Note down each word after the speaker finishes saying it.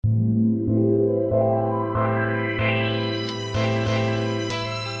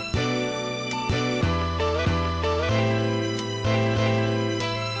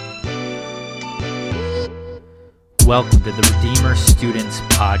welcome to the Redeemer Students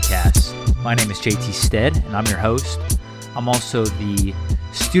Podcast. My name is JT Stead, and I'm your host. I'm also the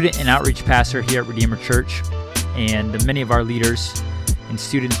student and outreach pastor here at Redeemer Church, and many of our leaders and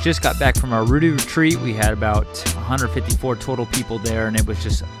students just got back from our Rooted Retreat. We had about 154 total people there, and it was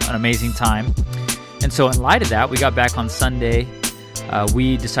just an amazing time. And so in light of that, we got back on Sunday.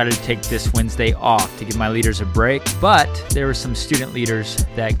 We decided to take this Wednesday off to give my leaders a break, but there were some student leaders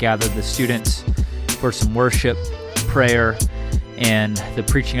that gathered the students for some worship, prayer, and the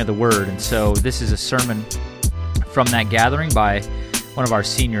preaching of the word. And so this is a sermon from that gathering by one of our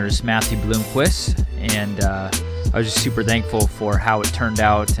seniors, Matthew Bloomquist, and I was just super thankful for how it turned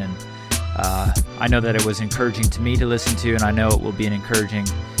out, and I know that it was encouraging to me to listen to, and I know it will be an encouraging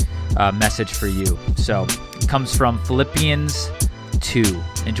message for you. So it comes from Philippians 2.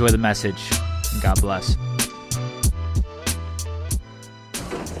 Enjoy the message, and God bless.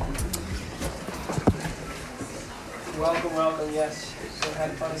 Welcome, yes. So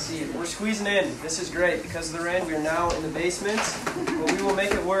had fun to see you. We're squeezing in. This is great. Because of the rain, we are now in the basement, but we will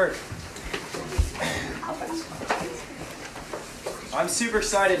make it work. I'm super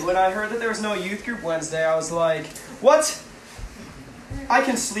excited. When I heard that there was no youth group Wednesday, I was like, what? I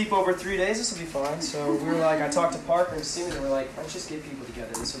can sleep over 3 days. This will be fine. So we were like, I talked to Parker and Steven, and we're like, let's just get people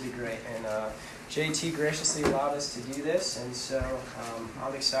together. This will be great. And JT graciously allowed us to do this, and so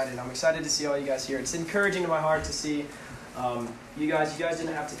I'm excited. I'm excited to see all you guys here. It's encouraging to my heart to see you guys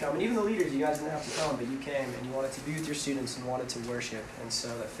didn't have to come, and even the leaders, you guys didn't have to come, but you came, and you wanted to be with your students and wanted to worship, and so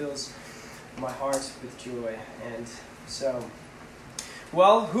that fills my heart with joy. And so,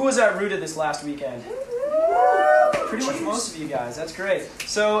 well, who was at Rooted this last weekend? Pretty much most of you guys. That's great.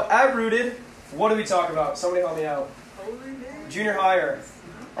 So at Rooted, what did we talk about? Somebody help me out. Junior hire.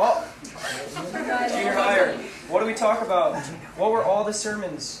 Oh, junior hire. What do we talk about? What were all the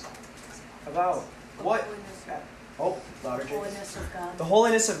sermons about? What? Oh, louder, Jake. Holiness of God. The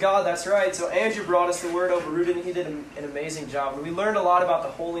holiness of God, that's right. So Andrew brought us the word over Rooted, and he did an amazing job. And we learned a lot about the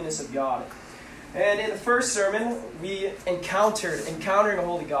holiness of God. And in the first sermon, we encountering a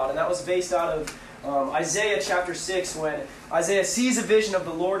holy God, and that was based out of Isaiah chapter 6, when Isaiah sees a vision of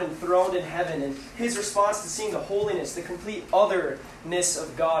the Lord enthroned in heaven, and his response to seeing the holiness, the complete otherness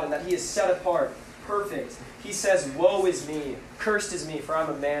of God, and that he is set apart, perfect. He says, "Woe is me, cursed is me, for I'm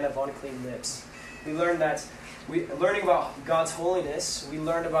a man of unclean lips." We learned that, learning about God's holiness, we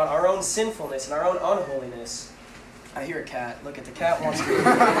learned about our own sinfulness and our own unholiness. I hear a cat. Look at the cat wants to.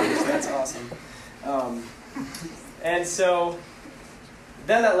 That's awesome. And so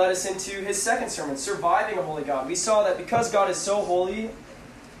then that led us into his second sermon, surviving a holy God. We saw that because God is so holy,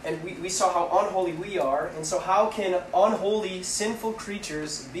 and we saw how unholy we are, and so how can unholy, sinful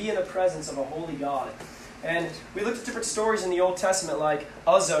creatures be in the presence of a holy God? And we looked at different stories in the Old Testament, like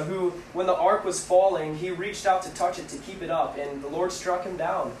Uzzah, who, when the ark was falling, he reached out to touch it to keep it up, and the Lord struck him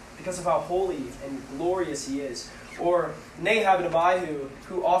down because of how holy and glorious he is. Or Nahab and Abihu,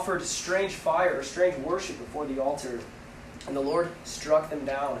 who offered strange fire or strange worship before the altar, and the Lord struck them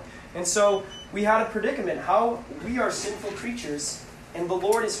down. And so we had a predicament. How we are sinful creatures, and the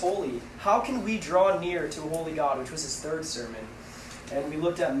Lord is holy. How can we draw near to a holy God, which was his third sermon? And we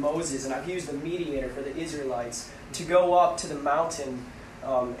looked at Moses, and I've used the mediator for the Israelites to go up to the mountain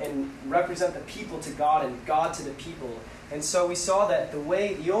and represent the people to God and God to the people. And so we saw that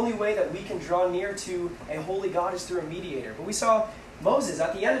the only way that we can draw near to a holy God is through a mediator. But we saw Moses,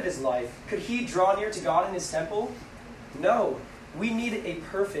 at the end of his life, could he draw near to God in his temple? No. We need a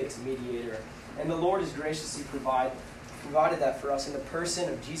perfect mediator. And the Lord has graciously provided that for us in the person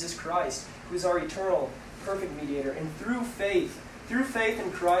of Jesus Christ, who is our eternal, perfect mediator. And through faith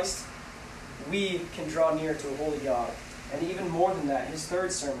in Christ, we can draw near to a holy God. And even more than that, his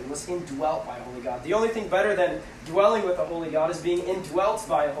third sermon was indwelt by a holy God. The only thing better than dwelling with a holy God is being indwelt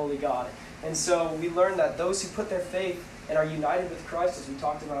by a holy God. And so we learned that those who put their faith and are united with Christ, as we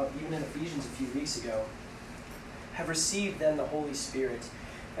talked about even in Ephesians a few weeks ago, have received then the Holy Spirit.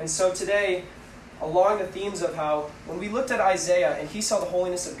 And so today, along the themes of how, when we looked at Isaiah and he saw the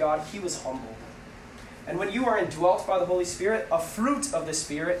holiness of God, he was humbled. And when you are indwelt by the Holy Spirit, a fruit of the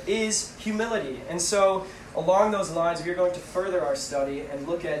Spirit is humility. And so, along those lines, we are going to further our study and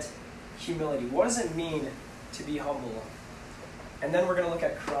look at humility. What does it mean to be humble? And then we're going to look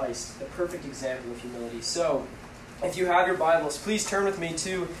at Christ, the perfect example of humility. So, if you have your Bibles, please turn with me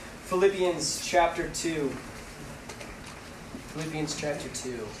to Philippians chapter 2. Philippians chapter 2.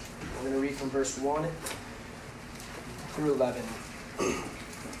 We're going to read from verse 1 through 11.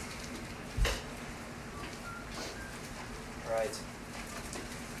 All right.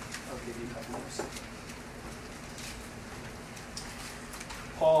 I'll give you a couple more.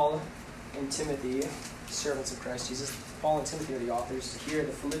 Paul and Timothy, servants of Christ Jesus. Paul and Timothy are the authors. Here,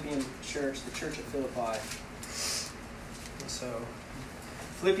 the Philippian church, the church of Philippi. And so,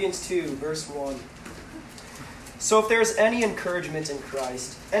 Philippians 2, verse 1. So if there is any encouragement in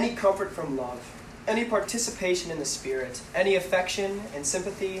Christ, any comfort from love, any participation in the Spirit, any affection and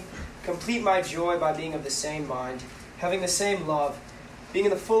sympathy, complete my joy by being of the same mind, having the same love, being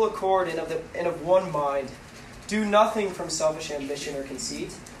in the full accord and of one mind. Do nothing from selfish ambition or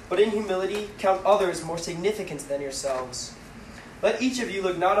conceit, but in humility count others more significant than yourselves. Let each of you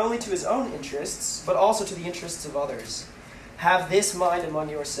look not only to his own interests, but also to the interests of others. Have this mind among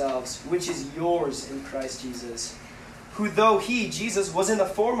yourselves, which is yours in Christ Jesus, who though he, Jesus, was in the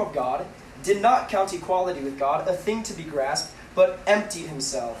form of God, did not count equality with God a thing to be grasped, but emptied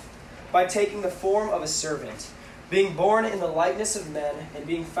himself, by taking the form of a servant. Being born in the likeness of men, and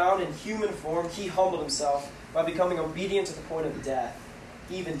being found in human form, he humbled himself by becoming obedient to the point of death,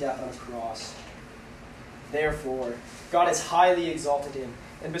 even death on a cross. Therefore, God has highly exalted him,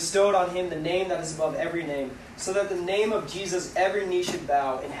 and bestowed on him the name that is above every name, so that the name of Jesus every knee should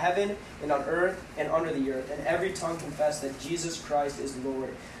bow, in heaven and on earth and under the earth, and every tongue confess that Jesus Christ is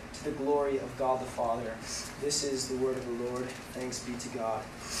Lord, to the glory of God the Father. This is the word of the Lord. Thanks be to God.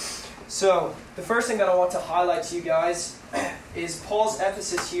 So, the first thing that I want to highlight to you guys is Paul's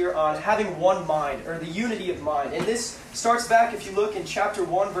emphasis here on having one mind, or the unity of mind. And this starts back, if you look in chapter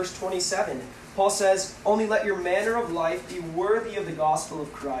 1, verse 27. Paul says, "Only let your manner of life be worthy of the gospel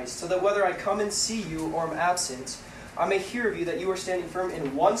of Christ, so that whether I come and see you or am absent, I may hear of you that you are standing firm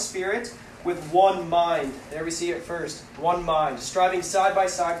in one spirit, with one mind." There we see it first. One mind. Striving side by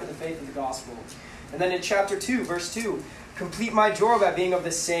side for the faith of the gospel. And then in chapter 2, verse 2, "Complete my joy by being of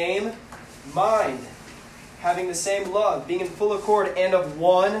the same mind, having the same love, being in full accord and of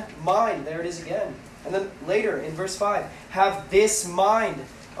one mind." There it is again. And then later in verse 5, "Have this mind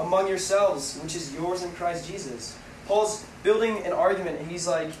among yourselves, which is yours in Christ Jesus." Paul's building an argument, and he's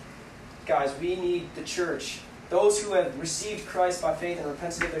like, guys, we need the church, those who have received Christ by faith and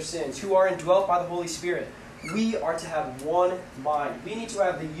repented of their sins, who are indwelt by the Holy Spirit. We are to have one mind. We need to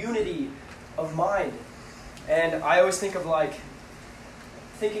have the unity of mind. And I always think of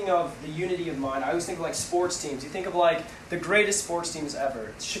thinking of the unity of mind, I always think of sports teams. You think of the greatest sports teams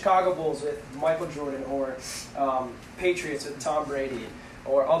ever. Chicago Bulls with Michael Jordan, or Patriots with Tom Brady,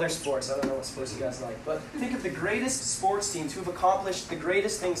 or other sports. I don't know what sports you guys like. But think of the greatest sports teams who have accomplished the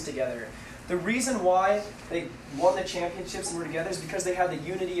greatest things together. The reason why they won the championships and were together is because they had the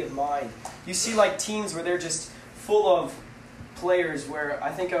unity of mind. You see teams where they're just full of players, where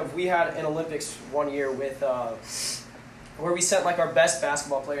I think of, we had an Olympics one year with, where we sent our best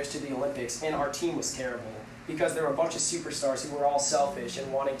basketball players to the Olympics, and our team was terrible because there were a bunch of superstars who were all selfish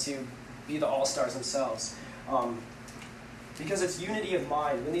and wanting to be the all-stars themselves. Because it's unity of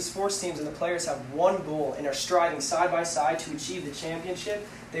mind. When these sports teams and the players have one goal and are striving side by side to achieve the championship,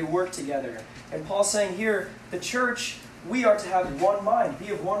 they work together. And Paul's saying here, the church, we are to have one mind, be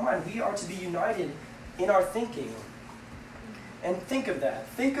of one mind. We are to be united in our thinking. And think of that.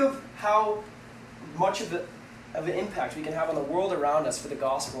 Think of how much of an impact we can have on the world around us for the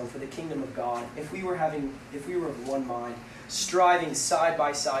gospel and for the kingdom of God if we were of one mind, striving side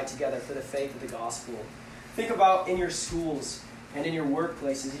by side together for the faith of the gospel. Think about in your schools and in your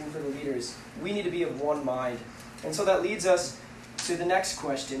workplaces, even for the leaders. We need to be of one mind. And so that leads us to the next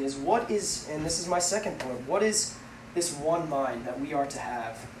question is, and this is my second point, what is this one mind that we are to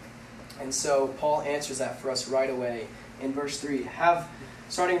have? And so Paul answers that for us right away in verse 3.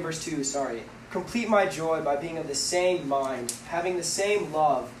 Starting in verse 2, "Complete my joy by being of the same mind, having the same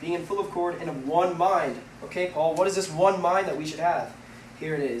love, being in full accord and of one mind." Okay, Paul, what is this one mind that we should have?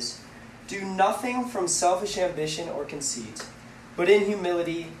 Here it is. "Do nothing from selfish ambition or conceit, but in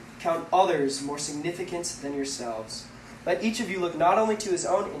humility count others more significant than yourselves. Let each of you look not only to his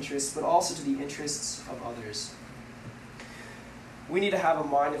own interests, but also to the interests of others." We need to have a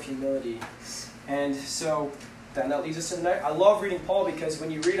mind of humility. And so then that leads us to the next. I love reading Paul because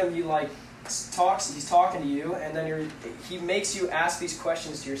when you read him, he's talking to you, and then he makes you ask these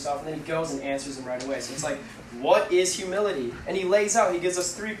questions to yourself, and then he goes and answers them right away. So it's what is humility? And he gives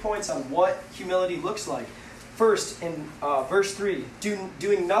us 3 points on what humility looks like. First, in verse 3,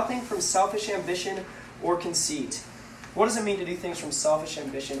 doing nothing from selfish ambition or conceit. What does it mean to do things from selfish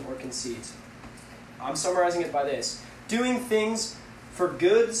ambition or conceit? I'm summarizing it by this. Doing things for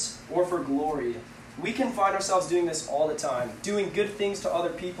goods or for glory. We can find ourselves doing this all the time. Doing good things to other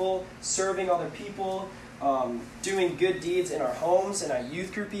people, serving other people, doing good deeds in our homes, in our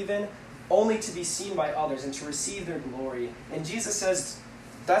youth group even, only to be seen by others and to receive their glory. And Jesus says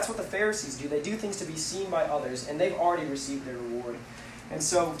that's what the Pharisees do. They do things to be seen by others, and they've already received their reward. And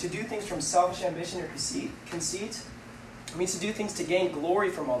so to do things from selfish ambition or conceit means to do things to gain glory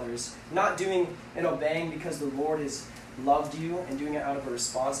from others, not doing and obeying because the Lord has loved you and doing it out of a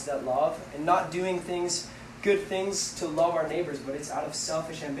response to that love, and not doing things, good things to love our neighbors, but it's out of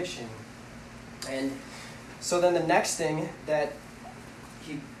selfish ambition. And so then the next thing that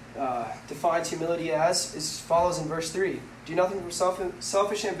he defines humility as follows in verse 3. Do nothing from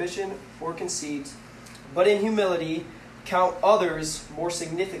selfish ambition or conceit, but in humility count others more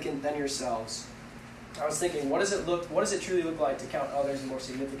significant than yourselves. I was thinking, what does it truly look like to count others more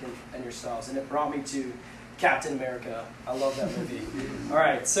significant than yourselves? And it brought me to Captain America. I love that movie. All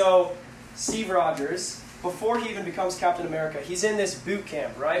right, so Steve Rogers, before he even becomes Captain America, he's in this boot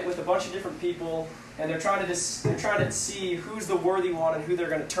camp, right, with a bunch of different people, and they're trying to see who's the worthy one and who they're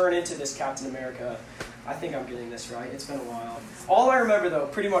going to turn into this Captain America. I think I'm getting this right. It's been a while. All I remember, though,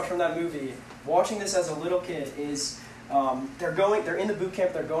 pretty much from that movie, watching this as a little kid, is they're in the boot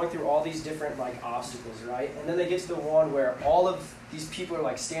camp. They're going through all these different obstacles, right? And then they get to the one where all of these people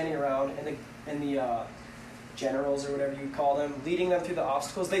are standing around, and the generals or whatever you call them, leading them through the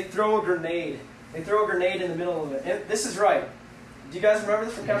obstacles. They throw a grenade. They throw a grenade in the middle of it. And this is right. Do you guys remember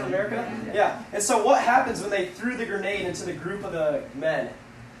this from Captain America? Yeah. And so what happens when they threw the grenade into the group of the men?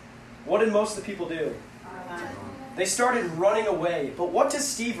 What did most of the people do? They started running away. But what does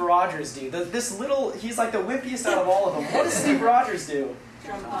Steve Rogers do? He's like the wimpiest out of all of them. What does Steve Rogers do?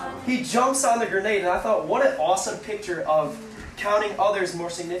 He jumps on the grenade. And I thought, what an awesome picture of counting others more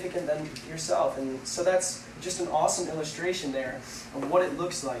significant than yourself. And so that's just an awesome illustration there of what it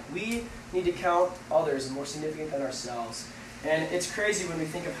looks like. We need to count others more significant than ourselves. And it's crazy when we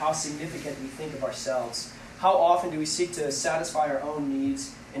think of how significant we think of ourselves. How often do we seek to satisfy our own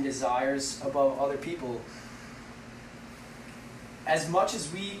needs and desires above other people? As much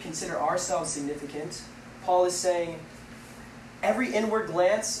as we consider ourselves significant, Paul is saying, every inward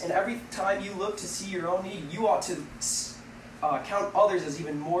glance and every time you look to see your own need, you ought to count others as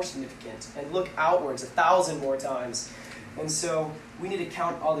even more significant and look outwards 1,000 more times. And so we need to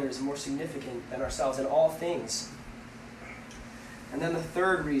count others more significant than ourselves in all things. And then the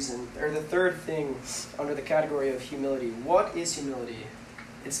third thing under the category of humility. What is humility?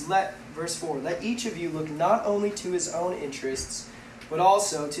 It's verse 4, let each of you look not only to his own interests, but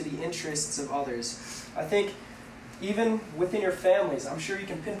also to the interests of others. I think even within your families, I'm sure you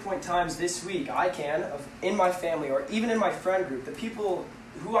can pinpoint times this week, I can, in my family or even in my friend group, the people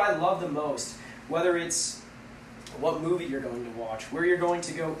who I love the most, whether it's what movie you're going to watch, where you're going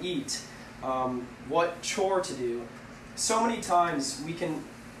to go eat, what chore to do. So many times we can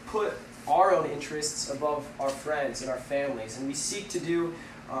put our own interests above our friends and our families, and we seek to do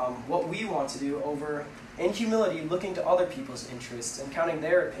what we want to do over, in humility, looking to other people's interests and counting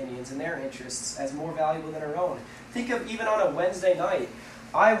their opinions and their interests as more valuable than our own. Think of even on a Wednesday night,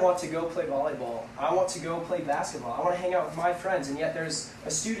 I want to go play volleyball. I want to go play basketball. I want to hang out with my friends, and yet there's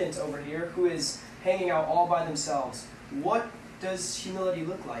a student over here who is hanging out all by themselves. What does humility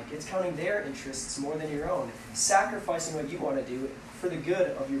look like? It's counting their interests more than your own, sacrificing what you want to do for the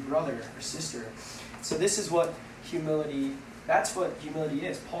good of your brother or sister. So this is what humility, that's what humility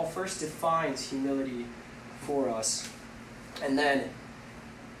is. Paul first defines humility for us. And then,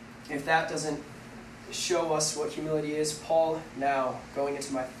 if that doesn't show us what humility is, Paul, now, going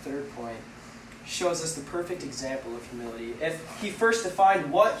into my third point, shows us the perfect example of humility. If he first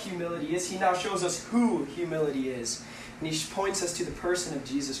defined what humility is, he now shows us who humility is. And he points us to the person of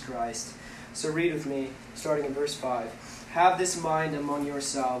Jesus Christ. So read with me, starting in verse 5. Have this mind among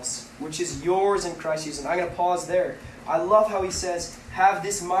yourselves, which is yours in Christ Jesus. And I'm going to pause there. I love how he says, have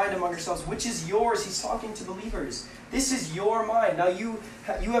this mind among yourselves, which is yours. He's talking to believers. This is your mind. Now you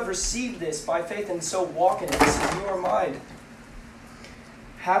have received this by faith, and so walk in it. This is your mind.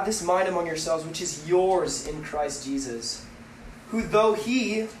 Have this mind among yourselves, which is yours in Christ Jesus, who though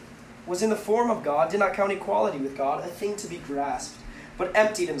he was in the form of God, did not count equality with God a thing to be grasped, but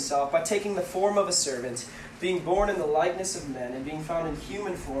emptied himself by taking the form of a servant, being born in the likeness of men, and being found in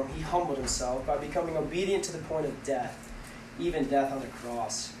human form, he humbled himself by becoming obedient to the point of death, even death on the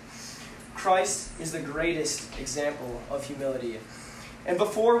cross. Christ is the greatest example of humility. And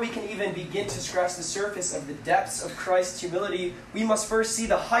before we can even begin to scratch the surface of the depths of Christ's humility, we must first see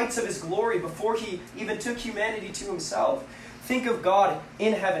the heights of his glory before he even took humanity to himself. Think of God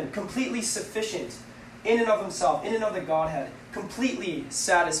in heaven, completely sufficient in and of himself, in and of the Godhead, completely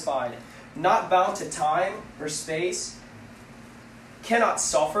satisfied, not bound to time or space, cannot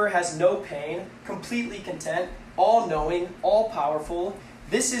suffer, has no pain, completely content, all-knowing, all-powerful.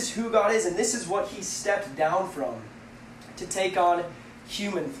 This is who God is, and this is what he stepped down from to take on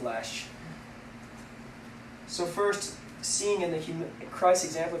human flesh. So first, seeing in Christ's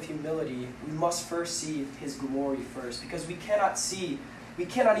example of humility, we must first see his glory first, because we cannot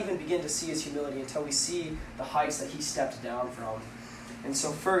even begin to see his humility until we see the heights that he stepped down from. And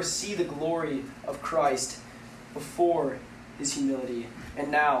so first, see the glory of Christ before his humility.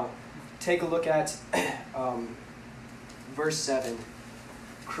 And now, take a look at verse 7.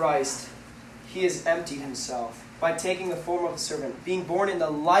 Christ, he has emptied himself by taking the form of a servant, being born in the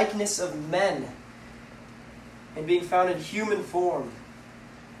likeness of men, and being found in human form.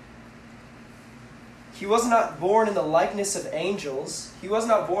 He was not born in the likeness of angels. He was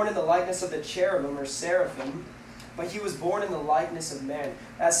not born in the likeness of the cherubim or seraphim, but he was born in the likeness of man.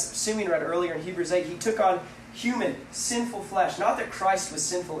 As Simeon read earlier in Hebrews 8, he took on human, sinful flesh. Not that Christ was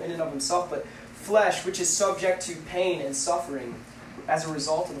sinful in and of himself, but flesh which is subject to pain and suffering as a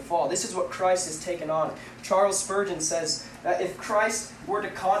result of the fall. This is what Christ has taken on. Charles Spurgeon says that if Christ were to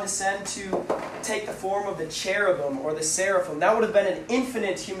condescend to take the form of the cherubim or the seraphim, that would have been an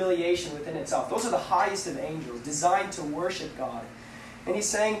infinite humiliation within itself. Those are the highest of angels, designed to worship God. And he's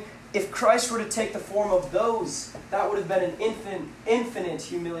saying, if Christ were to take the form of those, that would have been an infinite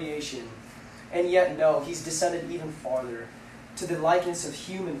humiliation. And yet, no, he's descended even farther, to the likeness of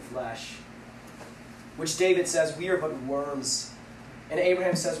human flesh, which David says, we are but worms. And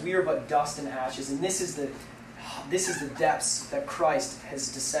Abraham says, we are but dust and ashes. And this is the depths that Christ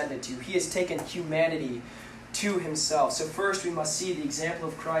has descended to. He has taken humanity to himself. So first we must see the example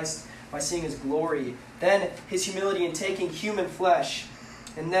of Christ by seeing his glory. Then his humility in taking human flesh.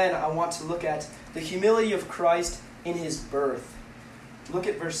 And then I want to look at the humility of Christ in his birth. Look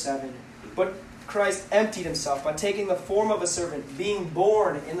at verse 7. But Christ emptied himself by taking the form of a servant, being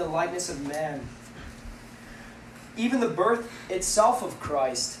born in the likeness of man. Even the birth itself of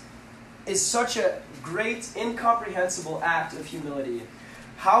Christ is such a great, incomprehensible act of humility.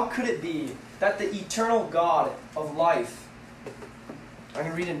 How could it be that the eternal God of life, I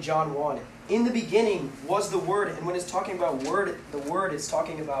can read in John 1, in the beginning was the Word, and when it's talking about Word, the Word is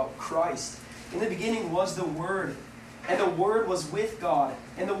talking about Christ. In the beginning was the Word, and the Word was with God,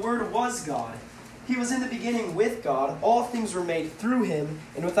 and the Word was God. He was in the beginning with God. All things were made through him,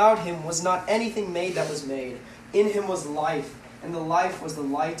 and without him was not anything made that was made. In him was life, and the life was the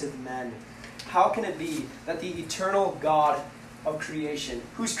light of men. How can it be that the eternal God of creation,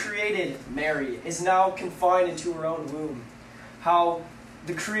 who's created Mary, is now confined into her own womb? How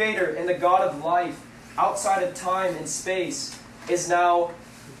the Creator and the God of life, outside of time and space,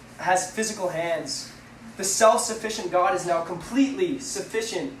 has physical hands. The self-sufficient God is now completely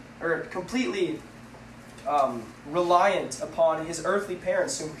sufficient, or completely reliant upon his earthly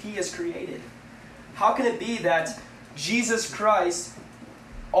parents whom he has created. How can it be that Jesus Christ,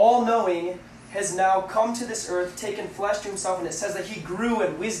 all-knowing, has now come to this earth, taken flesh to himself, and it says that he grew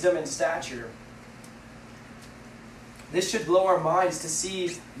in wisdom and stature? This should blow our minds to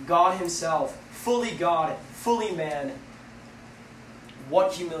see God himself, fully God, fully man.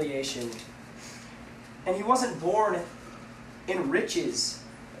 What humiliation. And he wasn't born in riches.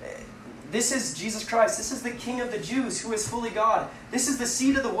 This is Jesus Christ. This is the King of the Jews who is fully God. This is the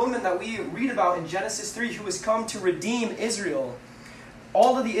seed of the woman that we read about in Genesis 3 who has come to redeem Israel.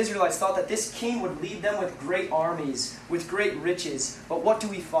 All of the Israelites thought that this king would lead them with great armies, with great riches. But what do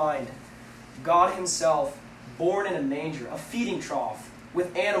we find? God himself, born in a manger, a feeding trough,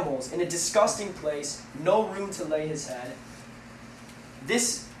 with animals, in a disgusting place, no room to lay his head.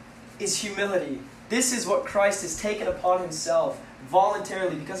 This is humility. This is what Christ has taken upon himself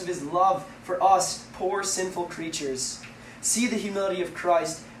voluntarily because of his love for us, poor, sinful creatures. See the humility of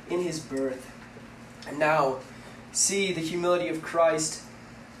Christ in his birth. And now, see the humility of Christ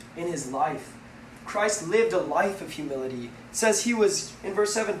in his life. Christ lived a life of humility. It says he was, in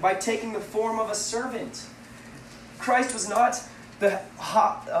verse 7, by taking the form of a servant. Christ was not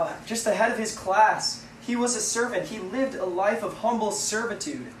just the head of his class. He was a servant. He lived a life of humble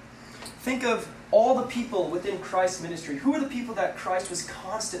servitude. Think of all the people within Christ's ministry. Who are the people that Christ was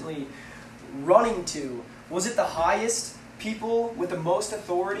constantly running to? Was it the highest people with the most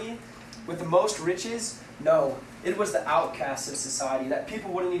authority, with the most riches? No. It was the outcasts of society that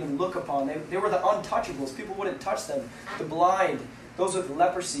people wouldn't even look upon. They were the untouchables. People wouldn't touch them. The blind, those with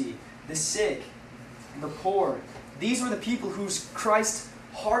leprosy, the sick, the poor. These were the people whose Christ's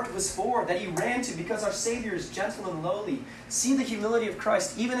heart was for, that he ran to because our Savior is gentle and lowly. See the humility of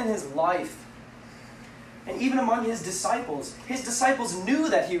Christ even in his life. And even among his disciples knew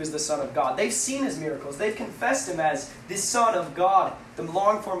that he was the Son of God. They've seen his miracles. They've confessed him as the Son of God, the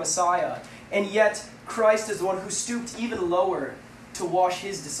longed-for Messiah. And yet, Christ is the one who stooped even lower to wash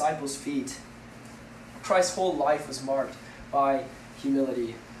his disciples' feet. Christ's whole life was marked by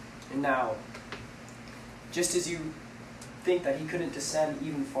humility. And now, just as you think that he couldn't descend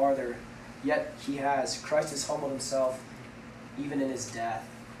even farther, yet he has. Christ has humbled himself even in his death.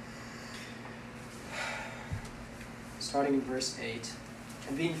 Starting in verse 8.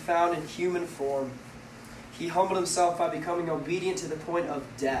 And being found in human form, he humbled himself by becoming obedient to the point of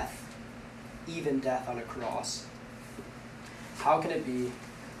death, even death on a cross. How can it be,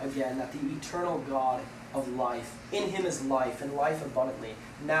 again, that the eternal God of life, in him is life, and life abundantly,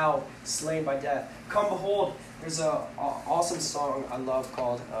 now slain by death? Come behold, there's an awesome song I love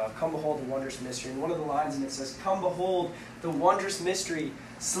called Come Behold the Wondrous Mystery. And one of the lines in it says, come behold the wondrous mystery,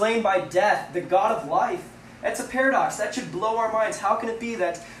 slain by death, the God of life. That's a paradox. That should blow our minds. How can it be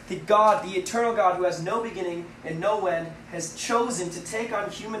that the God, the eternal God who has no beginning and no end, has chosen to take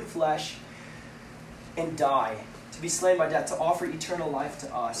on human flesh and die, to be slain by death, to offer eternal life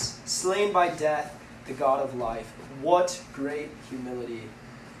to us? Slain by death, the God of life. What great humility.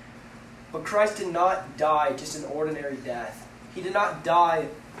 But Christ did not die just an ordinary death. He did not die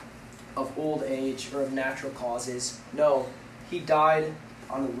of old age or of natural causes. No, he died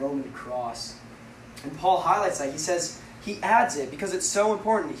on the Roman cross. And Paul highlights that. He says, he adds it because it's so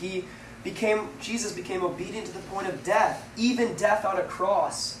important. Jesus became obedient to the point of death, even death on a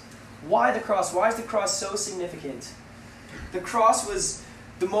cross. Why the cross? Why is the cross so significant? The cross was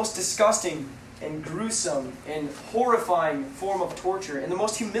the most disgusting and gruesome and horrifying form of torture, and the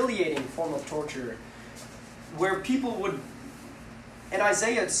most humiliating form of torture, where people would, and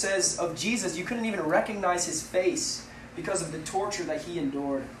Isaiah says of Jesus, you couldn't even recognize his face because of the torture that he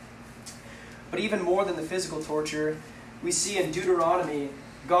endured. But even more than the physical torture, we see in Deuteronomy,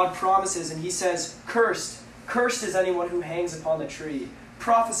 God promises, and he says, cursed is anyone who hangs upon the tree,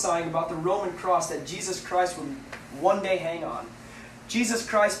 prophesying about the Roman cross that Jesus Christ would one day hang on. Jesus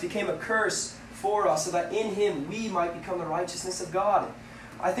Christ became a curse for us so that in him we might become the righteousness of God.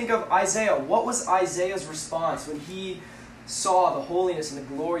 I think of Isaiah. What was Isaiah's response when he saw the holiness and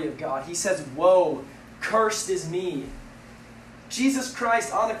the glory of God? He says, woe, cursed is me. Jesus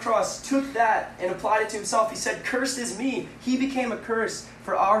Christ on the cross took that and applied it to himself. He said, cursed is me. He became a curse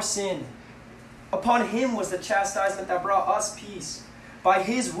for our sin. Upon him was the chastisement that brought us peace. By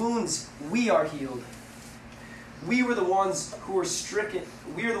his wounds we are healed. We were the ones who were stricken.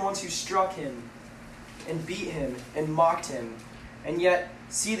 We are the ones who struck him and beat him and mocked him. And yet,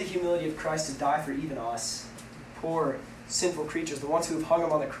 see the humility of Christ to die for even us, poor, sinful creatures, the ones who have hung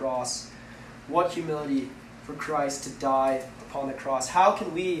him on the cross. What humility for Christ to die upon the cross. How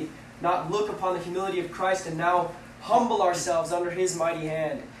can we not look upon the humility of Christ and now humble ourselves under his mighty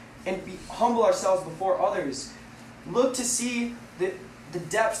hand and humble ourselves before others? Look to see the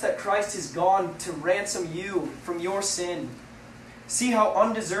depths that Christ has gone to ransom you from your sin. See how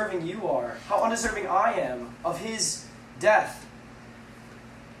undeserving you are, how undeserving I am of his death.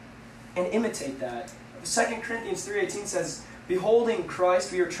 And imitate that. 2 Corinthians 3:18 says, beholding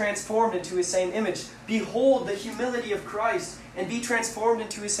Christ, we are transformed into his same image. Behold the humility of Christ and be transformed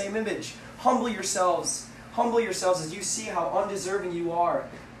into his same image. Humble yourselves as you see how undeserving you are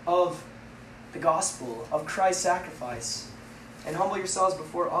of the gospel, of Christ's sacrifice. And humble yourselves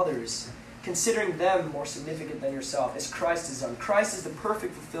before others, considering them more significant than yourself, as Christ has done. Christ is the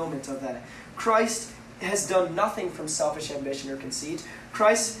perfect fulfillment of that. Christ has done nothing from selfish ambition or conceit.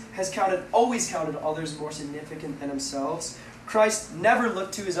 Christ has always counted others more significant than themselves. Christ never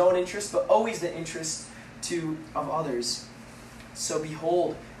looked to his own interest, but always the interest of others. So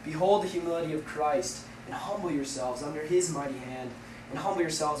behold the humility of Christ, and humble yourselves under his mighty hand, and humble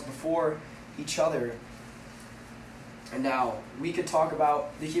yourselves before each other. And now, we could talk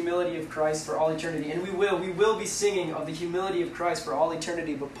about the humility of Christ for all eternity, and we will be singing of the humility of Christ for all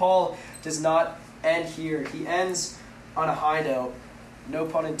eternity, but Paul does not end here. He ends on a high note. No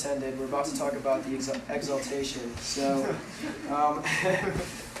pun intended. We're about to talk about the exaltation. So,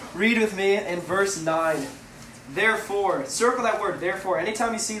 read with me in verse 9. Therefore, circle that word, therefore.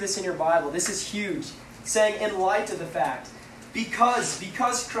 Anytime you see this in your Bible, this is huge. Saying, in light of the fact, because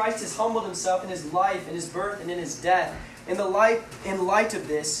Christ has humbled himself in his life, in his birth, and in his death, in light of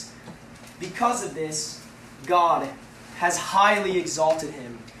this, because of this, God has highly exalted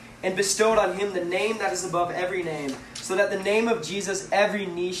him and bestowed on him the name that is above every name, so that the name of Jesus every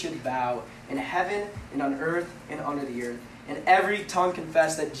knee should bow, in heaven and on earth and under the earth, and every tongue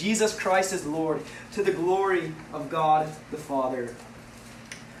confess that Jesus Christ is Lord, to the glory of God the Father.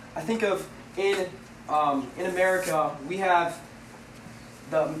 I think of in America, we have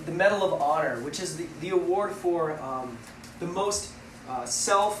the Medal of Honor, which is the award for the most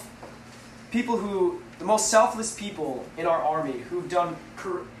selfless people in our army who've done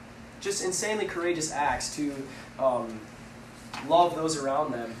just insanely courageous acts to love those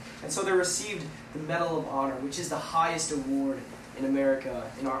around them. And so they received the Medal of Honor, which is the highest award in America,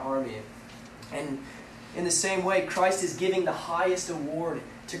 in our army. And in the same way, Christ is giving the highest award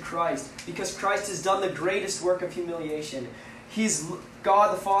to Christ, because Christ has done the greatest work of humiliation.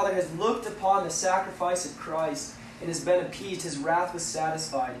 God the Father has looked upon the sacrifice of Christ and has been appeased. His wrath was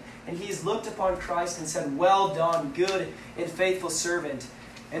satisfied. And he's looked upon Christ and said, "Well done, good and faithful servant."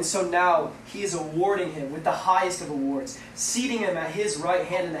 And so now he is awarding him with the highest of awards, seating him at his right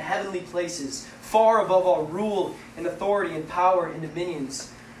hand in the heavenly places, far above all rule and authority and power and dominions.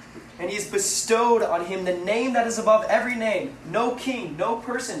 And he has bestowed on him the name that is above every name. No king, no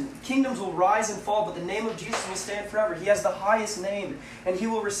person. Kingdoms will rise and fall, but the name of Jesus will stand forever. He has the highest name, and he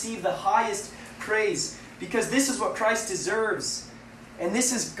will receive the highest praise, because this is what Christ deserves. And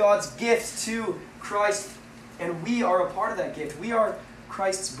this is God's gift to Christ, and we are a part of that gift. We are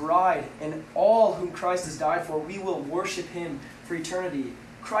Christ's bride, and all whom Christ has died for, we will worship him for eternity.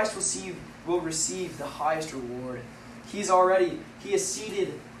 Christ will receive the highest reward. He is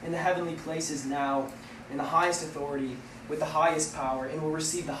seated in the heavenly places now, in the highest authority, with the highest power, and will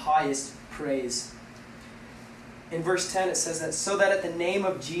receive the highest praise. In verse 10 it says that, so that at the name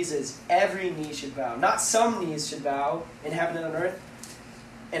of Jesus every knee should bow. Not some knees should bow in heaven and on earth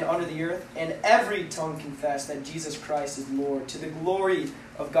and under the earth, and every tongue confess that Jesus Christ is Lord, to the glory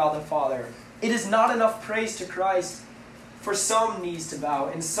of God the Father. It is not enough praise to Christ for some knees to bow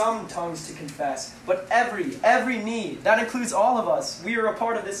and some tongues to confess, but every knee, that includes all of us, we are a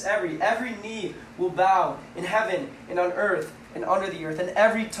part of this every knee will bow in heaven and on earth and under the earth, and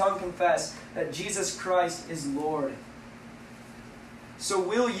every tongue confess that Jesus Christ is Lord. So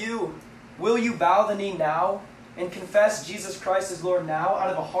will you bow the knee now and confess Jesus Christ is Lord now, out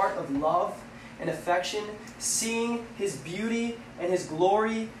of a heart of love and affection, seeing his beauty and his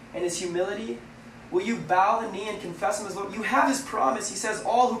glory and his humility? Will you bow the knee and confess him as Lord? You have his promise. He says,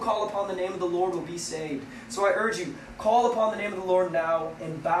 all who call upon the name of the Lord will be saved. So I urge you, call upon the name of the Lord now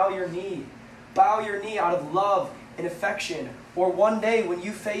and bow your knee. Bow your knee out of love and affection. Or one day when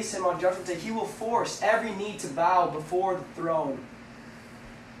you face him on Judgment Day, he will force every knee to bow before the throne.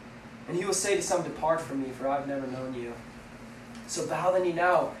 And he will say to some, depart from me, for I have never known you. So bow the knee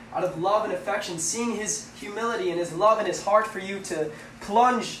now, out of love and affection, seeing his humility and his love and his heart for you, to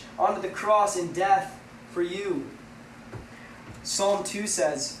plunge onto the cross in death for you. Psalm 2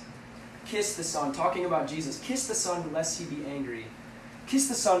 says, kiss the Son, talking about Jesus. Kiss the Son lest he be angry. Kiss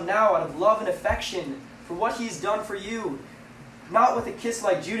the Son now out of love and affection for what he's done for you. Not with a kiss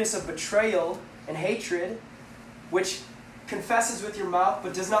like Judas of betrayal and hatred, which confesses with your mouth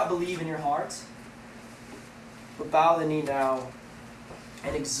but does not believe in your heart. But bow the knee now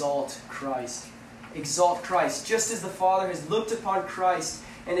and exalt Christ. Exalt Christ. Just as the Father has looked upon Christ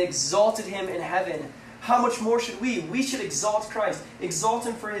and exalted him in heaven, how much more should we? We should exalt Christ. Exalt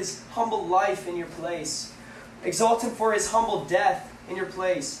him for his humble life in your place. Exalt him for his humble death in your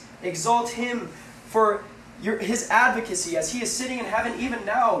place. Exalt him for his advocacy as he is sitting in heaven even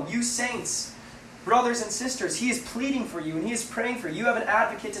now. You saints, brothers and sisters, he is pleading for you and he is praying for you. You have an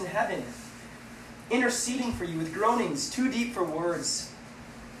advocate in heaven, interceding for you with groanings too deep for words.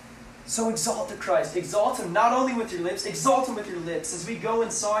 So exalt the Christ. Exalt him not only with your lips, exalt him with your lips. As we go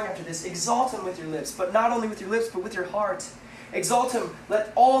in song after this, exalt him with your lips, but not only with your lips, but with your heart. Exalt him.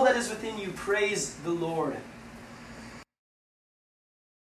 Let all that is within you praise the Lord.